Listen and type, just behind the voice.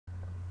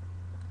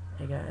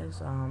Hey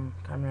guys,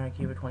 Camera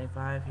Cuba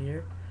 25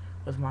 here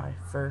with my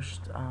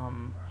first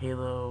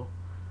Halo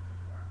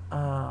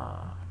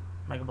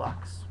Mega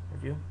Bloks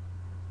review.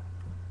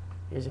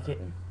 Here's a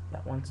kitten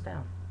that wants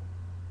down,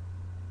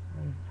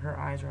 and her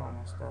eyes are all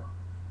messed up.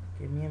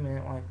 Give me a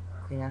minute while I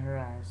clean out her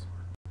eyes.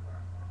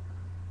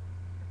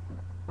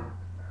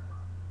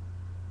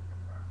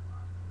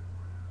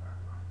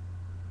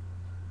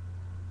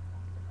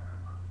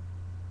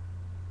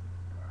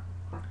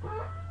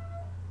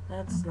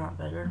 That's not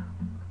better.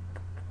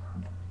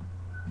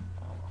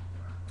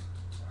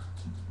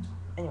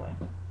 Anyway,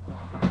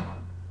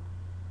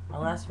 my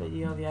last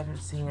video, if you haven't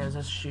seen it, is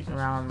just shooting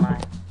around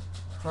my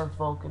fur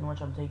Falcon,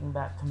 which I'm taking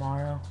back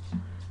tomorrow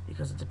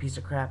because it's a piece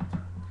of crap.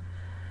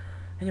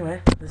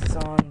 Anyway, this is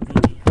on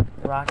the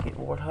roket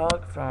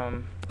warthog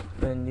from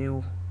the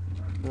new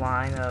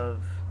line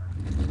of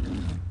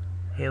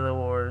Halo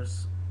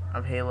Wars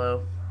of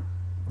Halo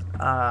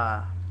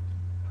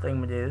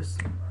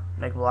thingamadoos,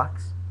 Mega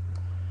Bloks.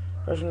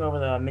 First, we're going to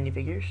go over the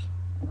minifigures.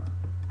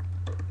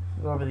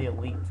 We'll go over the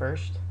Elite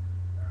first.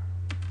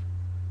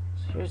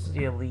 So here's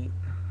the Elite.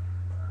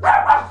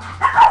 Yeah,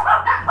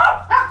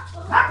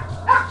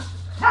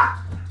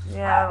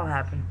 that'll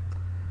happen.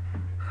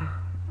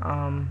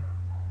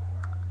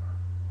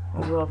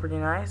 Overall, pretty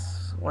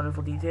nice.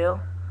 Wonderful detail.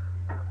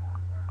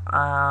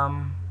 A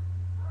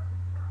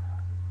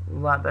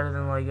lot better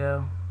than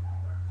Lego.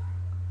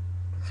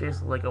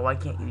 Seriously, Lego, why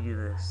can't you do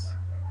this?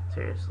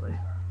 Seriously.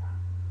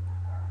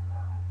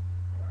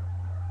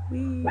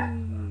 Whee!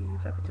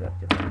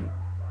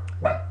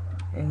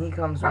 And he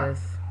comes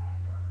with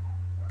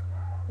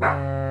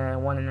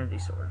one energy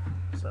sword.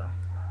 So,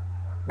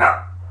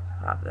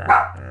 pop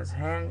that in his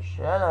hand.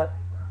 Shut up.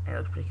 And it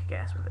looks pretty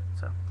kick-ass with it.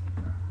 So,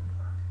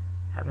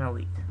 have an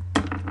Elite.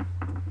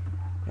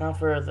 Now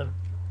for the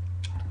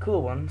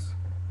cool ones.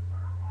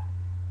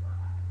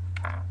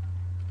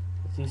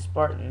 These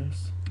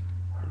Spartans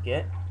you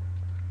get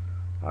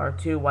are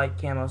two white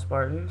camo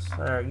Spartans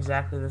that are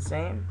exactly the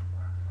same,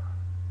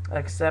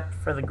 except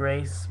for the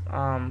gray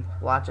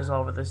blotches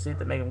all over the suit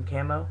that make them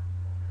camo.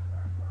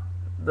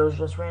 Those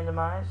just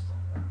randomized.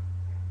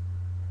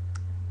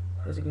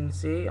 As you can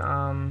see,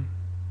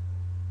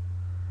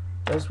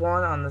 this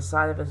one on the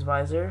side of his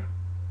visor,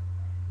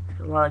 there's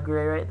a lot of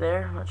gray right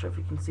there. I'm not sure if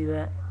you can see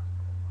that.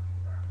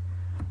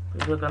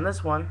 If you look on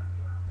this one,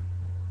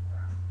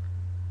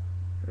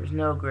 there's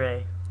no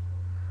gray.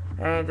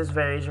 And it just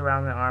varies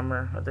around the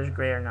armor if there's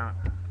gray or not.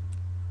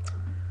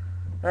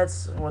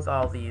 That's with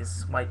all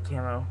these white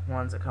camo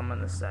ones that come in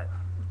this set.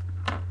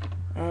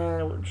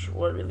 And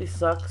what really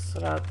sucks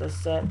about this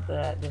set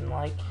that I didn't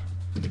like,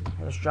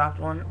 I just dropped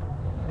one.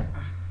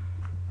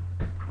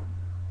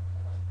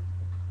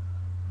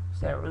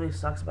 So that really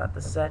sucks about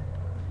this set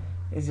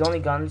is the only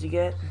guns you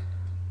get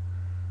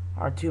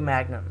are two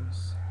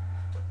magnums.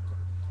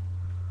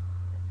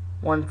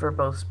 One for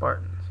both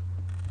Spartans.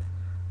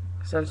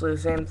 Essentially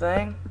the same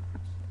thing.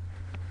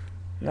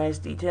 Nice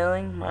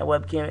detailing. My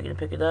webcam ain't gonna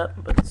pick it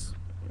up, but it's,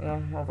 you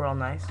know, overall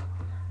nice.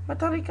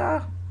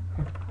 Matarika.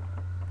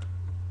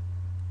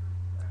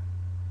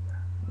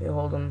 They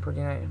hold them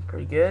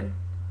pretty good.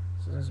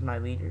 So this is my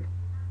leader.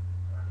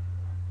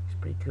 He's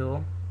pretty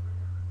cool.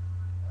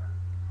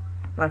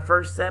 My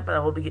first set, but I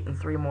will be getting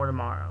 3 more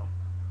tomorrow.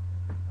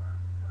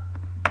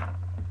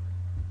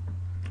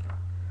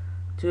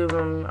 2 of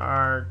them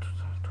are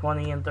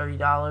 $20 and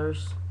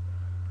 $30.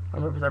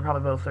 They're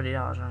probably both $30,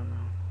 I don't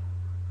know.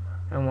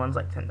 And one's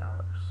like $10.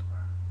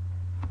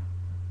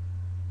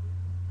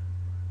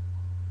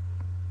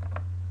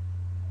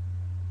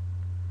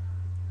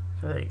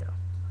 So there you go.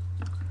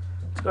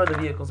 Let's go to the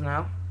vehicles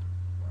now.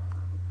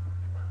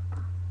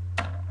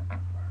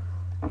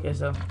 Okay,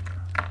 so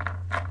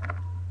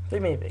 3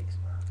 minifigures.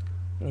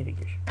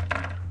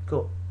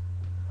 Cool.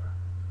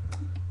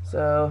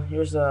 So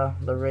here's the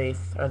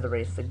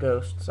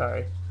Ghost,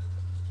 sorry.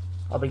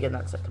 I'll be getting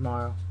that set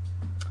tomorrow.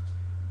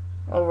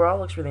 Overall,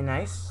 looks really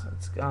nice.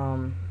 It's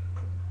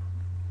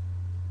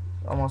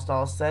almost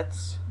all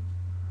sets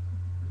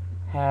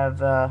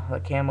have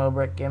a camo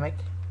brick gimmick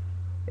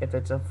if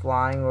it's a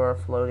flying or a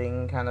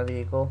floating kind of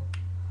vehicle.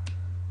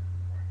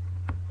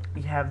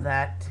 You have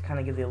that to kind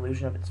of give the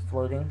illusion of it's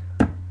floating.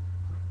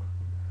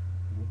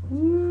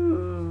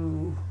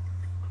 Ooh,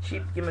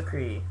 cheap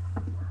gimmickry.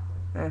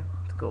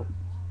 It's cool.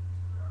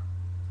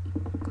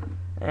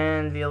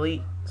 And the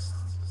Elite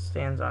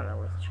stands on there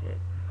with shit.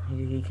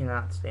 He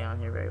cannot stay on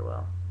here very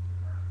well.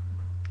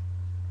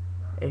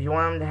 If you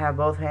want him to have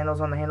both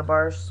handles on the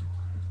handlebars,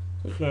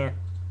 you can't.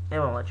 They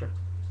won't let you.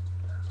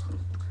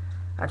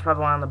 That's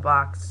probably one on the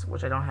box,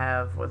 which I don't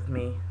have with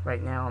me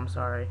right now. I'm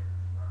sorry.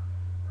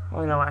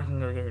 Well, you know what? I can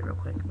go get it real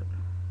quick. But,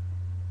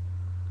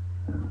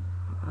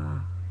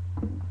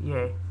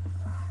 yay.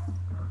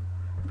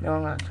 Now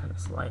I'm gonna turn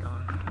this light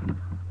on.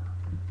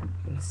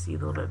 You can see a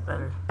little bit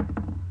better.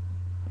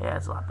 Yeah,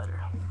 it's a lot better.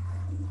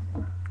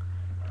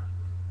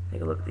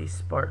 Take a look at these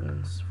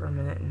Spartans for a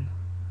minute and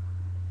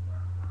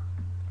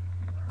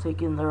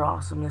take in their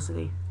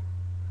awesomenessity.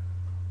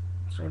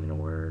 It's not even a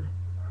word.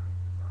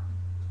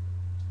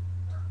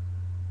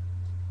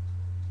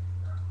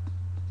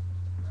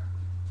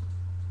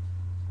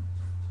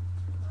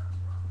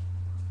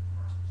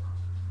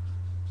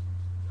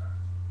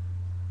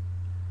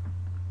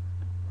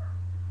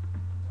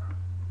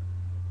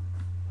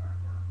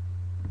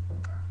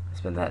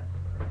 spend that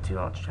too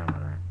much time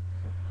on that.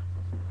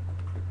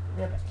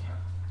 Yeah, back.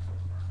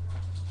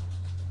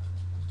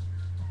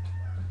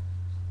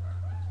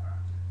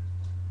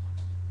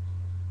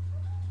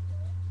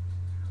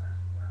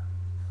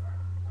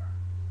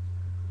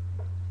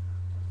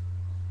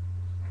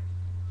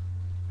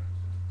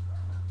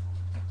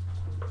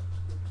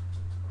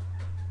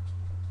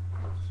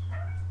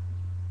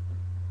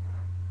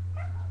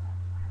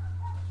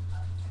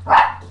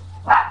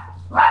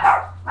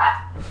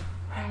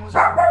 That was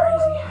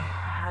crazy.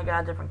 I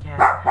got a different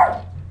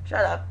cat.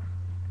 Shut up.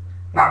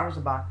 Here's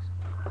the box.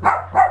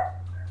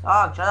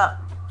 Dog, shut up.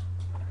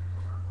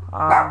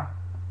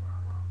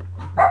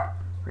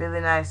 Really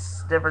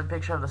nice, different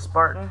picture of the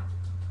Spartan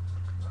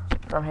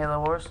from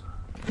Halo Wars.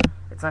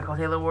 It's not called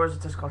Halo Wars,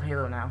 it's just called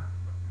Halo now,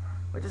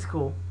 which is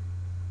cool.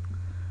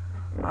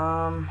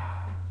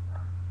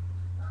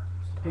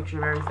 Picture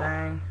of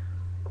everything.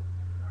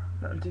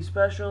 Nothing too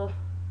special.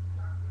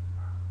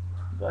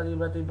 Bloody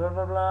blah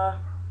blah blah.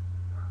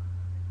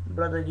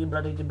 Bloody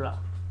blah.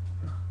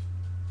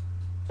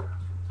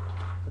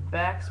 The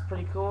back's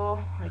pretty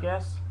cool, I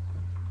guess.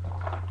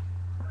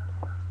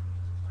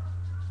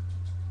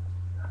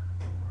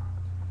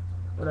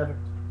 Whatever.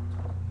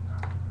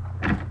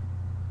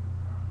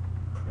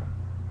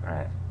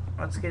 Alright,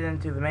 let's get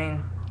into the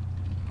main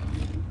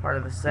part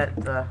of the set,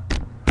 the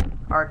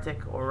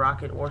Arctic or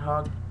Rocket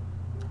Warthog.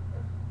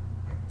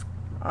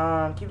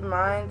 Keep in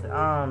mind,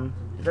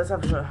 it does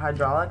have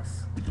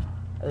hydraulics,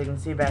 as you can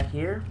see back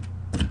here.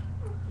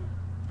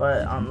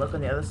 But look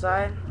on the other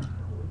side.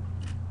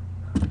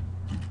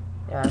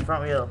 Yeah,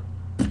 front wheel.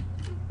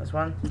 This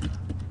one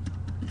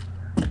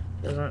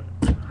isn't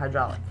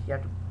hydraulic. You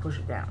have to push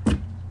it down.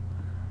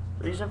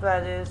 The reason for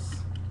that is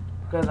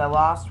because I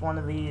lost one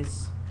of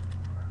these.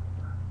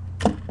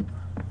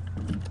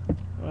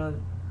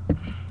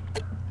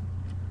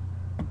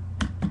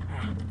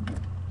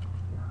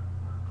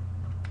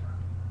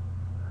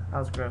 That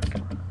was gross.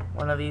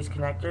 One of these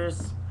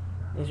connectors.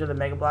 These are the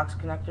Mega Bloks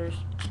connectors.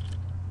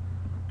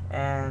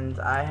 And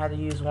I had to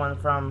use one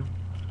from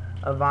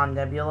a Von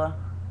Nebula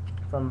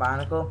from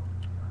Bionicle.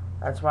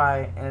 That's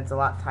why, and it's a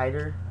lot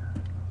tighter.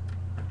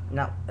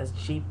 Not as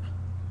cheap.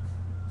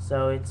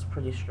 So it's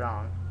pretty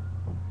strong.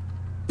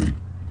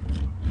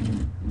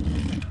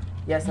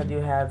 Yes, I do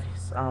have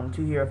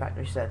 2 Hero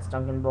Factory sets,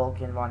 Duncan Bulk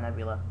and Von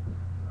Nebula.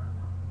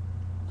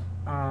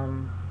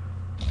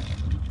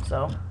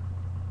 So,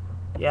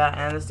 yeah,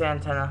 and this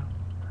antenna,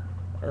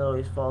 it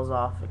always falls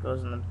off. It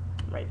goes in the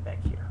right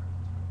back here.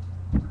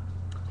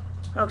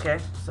 Okay,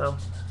 so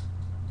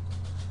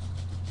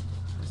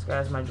this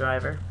guy's my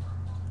driver.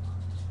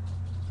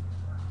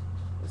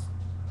 Just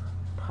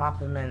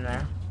pop him in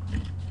there.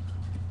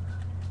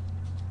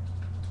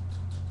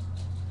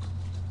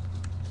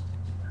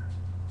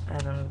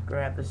 And then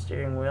grab the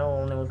steering wheel,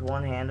 only with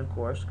one hand, of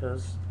course,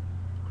 because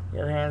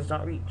the other hands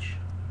don't reach.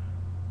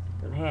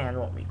 The hand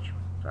won't reach.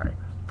 Sorry.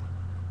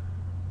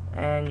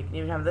 And you can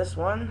even have this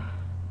one.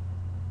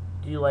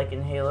 Do you like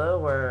in Halo,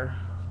 where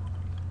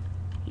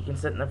he can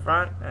sit in the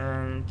front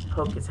and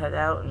poke his head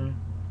out and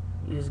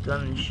use his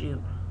gun and shoot.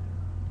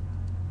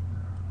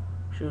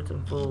 Shoot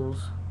some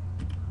fools.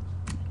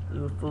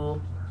 You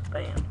fool.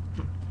 Bam.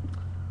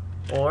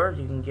 Or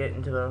you can get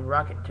into the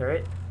rocket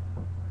turret.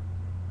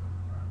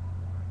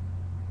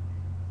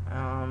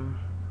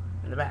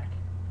 In the back.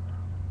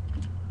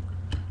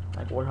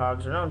 Like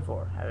Warthogs are known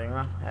for,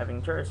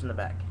 having turrets in the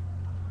back.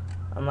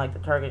 Unlike the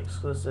Target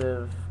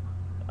exclusive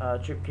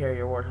troop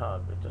carrier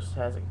Warthog, it just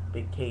has a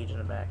big cage in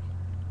the back.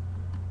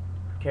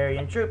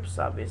 Carrying troops,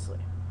 obviously.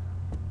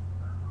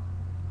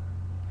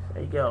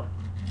 There you go.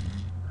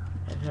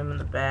 Have him in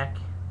the back.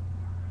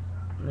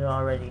 And they're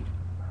all ready.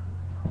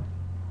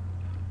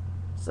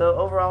 So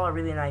overall, a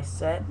really nice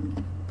set.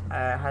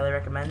 I highly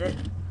recommend it.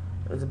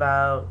 It was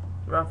about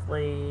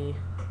roughly,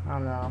 I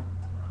don't know,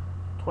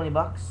 20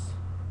 bucks.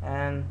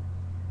 And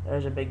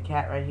there's a big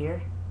cat right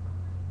here.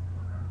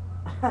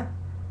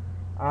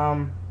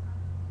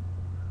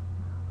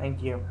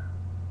 Thank you.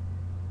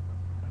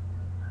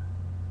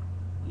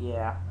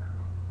 Yeah.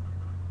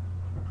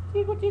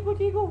 Tigo, tigo,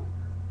 tigo.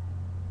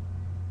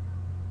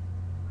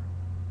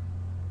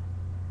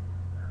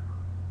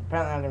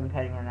 Apparently I'm going to be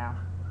petting her now.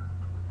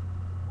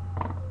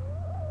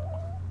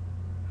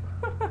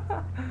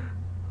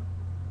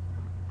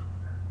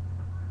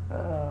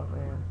 Oh,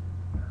 man.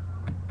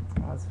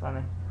 That's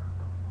funny.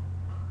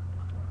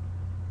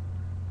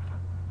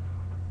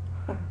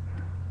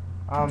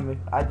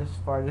 I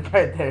just farted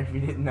right there if you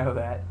didn't know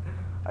that.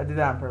 I did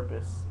that on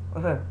purpose.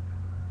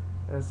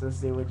 Let's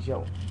see what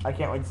you. I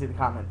can't wait to see the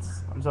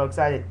comments. I'm so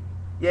excited.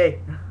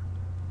 Yay.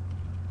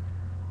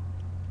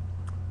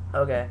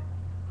 Okay.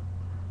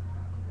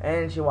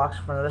 And she walks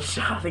in front of the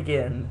shot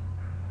again.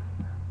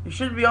 You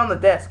should be on the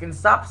desk and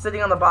stop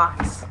sitting on the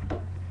box.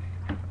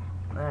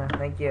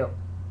 Thank you.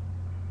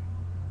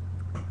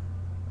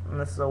 And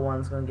this little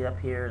one's gonna get up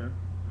here and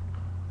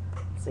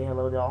say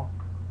hello to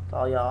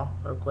all y'all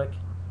real quick.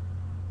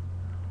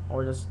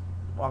 Or just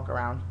walk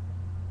around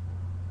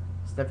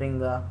sniffing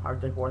the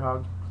Arctic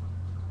Warthog.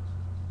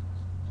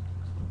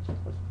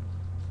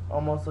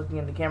 almost looking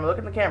at the camera. Look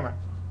at the camera.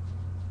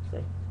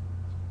 Say,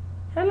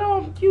 hello,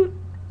 I'm cute.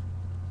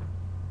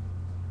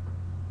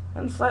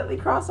 I'm slightly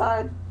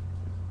cross-eyed.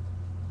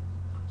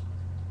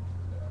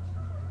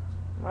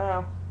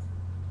 Wow.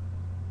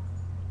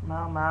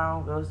 Meow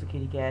meow goes the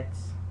kitty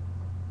cats.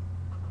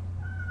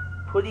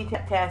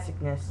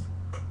 Putty-tasticness.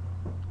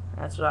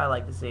 That's what I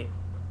like to see.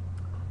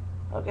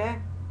 Okay,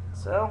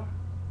 so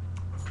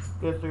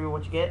go through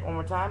what you get one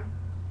more time.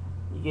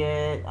 You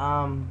get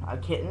a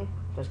kitten.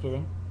 Just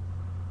kidding.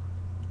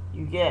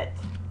 You get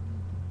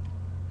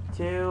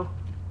 2.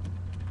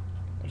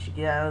 I should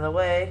get out of the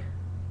way.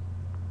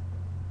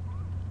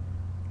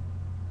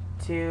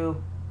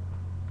 2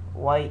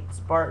 white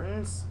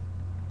Spartans,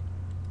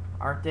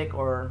 Arctic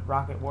or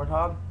Rocket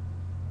Warthog.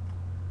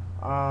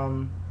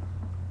 1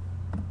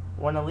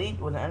 elite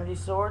with an energy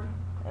sword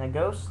and a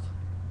ghost,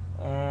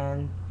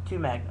 and 2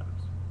 magnums.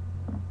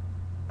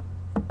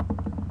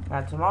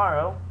 Now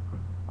tomorrow,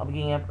 I'll be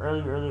getting up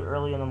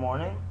early in the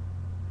morning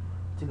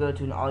to go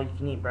to an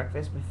all-you-can-eat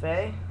breakfast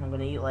buffet. I'm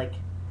gonna eat like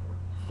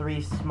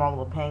 3 small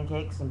little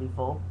pancakes and be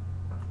full.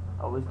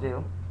 Always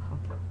do.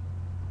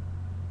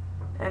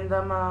 And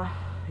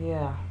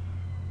yeah.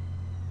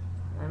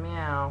 And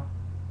meow.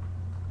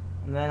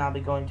 And then I'll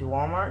be going to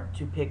Walmart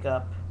to pick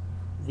up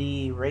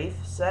the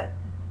Wraith set,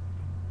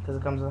 because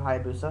it comes with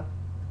Hayabusa.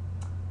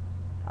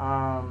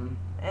 And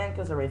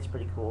because the Wraith's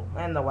pretty cool.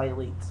 And the White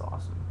Elite's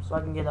awesome. So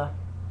I can get a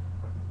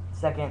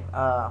second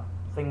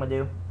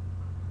Thingmadoo.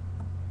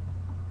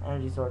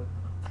 Energy sword.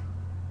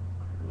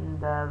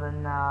 And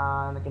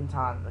the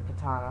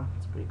katana.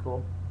 It's pretty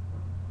cool.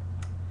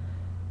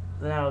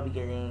 Then I will be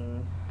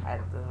getting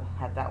at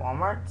that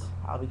Walmart.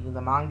 I'll be getting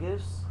the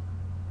mongoose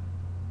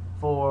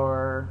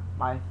for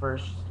my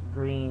first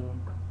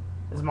green.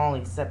 This is my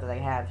only set that I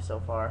have so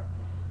far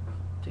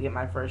to get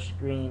my first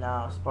green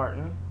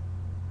Spartan,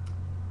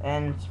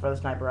 and for the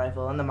sniper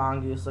rifle. And the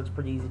mongoose looks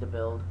pretty easy to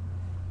build.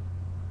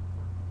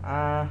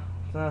 The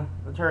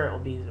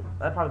turret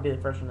that'll probably be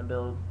the first one to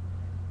build,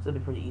 so it'll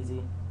be pretty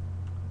easy.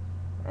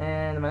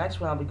 And my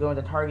next one, I'll be going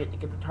to Target to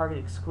get the Target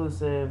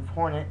exclusive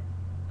Hornet,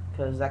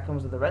 because that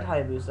comes with the red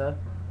Hayabusa.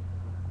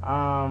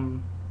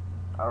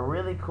 A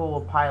really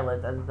cool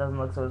pilot that doesn't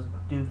look so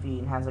doofy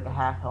and has like a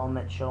half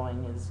helmet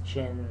showing his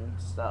chin and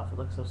stuff. It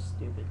looks so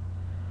stupid.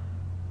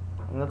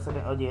 And it looks like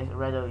an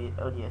red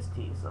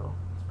ODST, so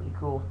it's pretty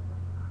cool.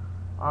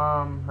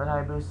 Red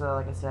Hayabusa,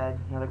 like I said,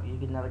 you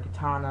get another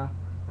katana.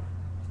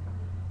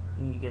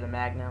 You get a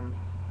magnum,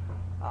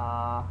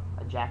 a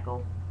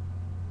jackal,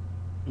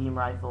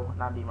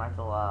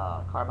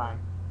 carbine.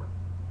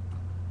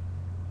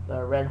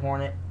 The red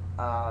Hornet,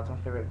 it's my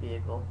favorite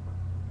vehicle,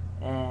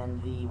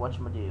 and the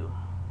whatchamadoo,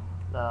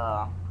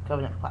 the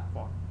Covenant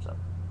platform. So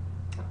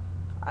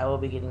I will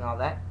be getting all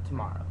that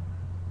tomorrow.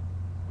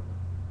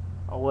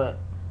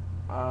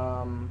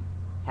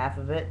 Half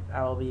of it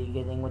I will be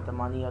getting with the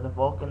money of the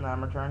Vulcan that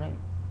I'm returning.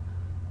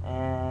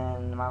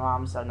 And my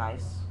mom's so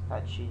nice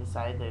that she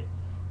decided to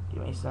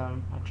give me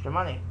some extra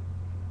money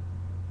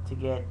to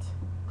pay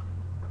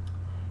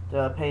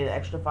the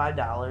extra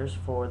 $5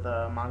 for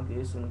the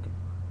mongoose and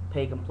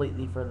pay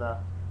completely for the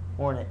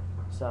Hornet.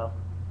 So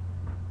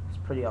it's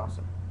pretty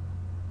awesome.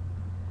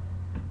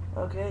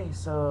 Okay,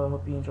 so I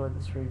hope you enjoyed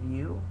this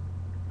review.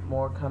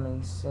 More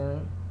coming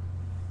soon,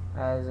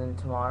 as in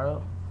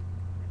tomorrow.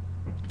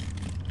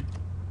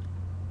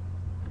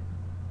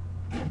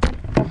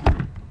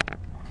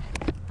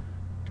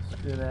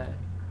 Screw that.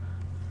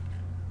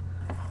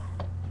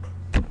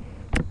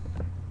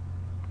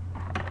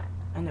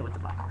 End it with the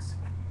box.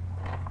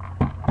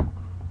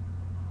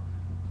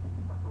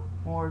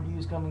 More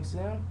reviews coming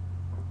soon.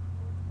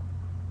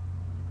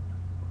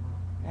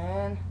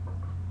 And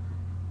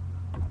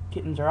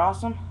kittens are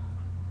awesome.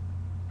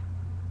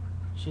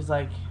 She's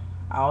like,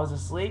 I was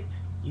asleep,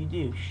 you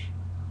douche.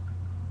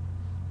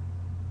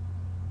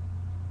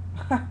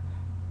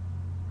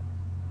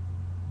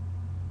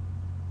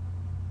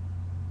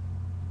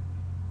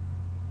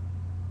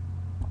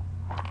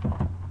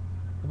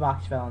 The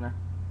box fell on her.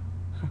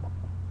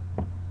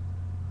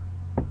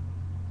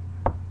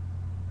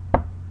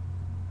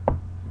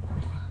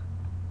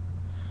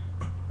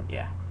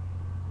 Yeah.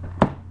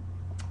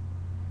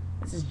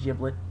 This is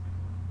Giblet.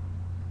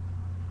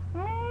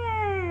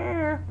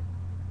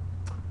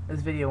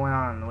 This video went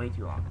on way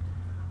too long.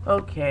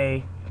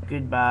 Okay,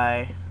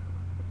 goodbye.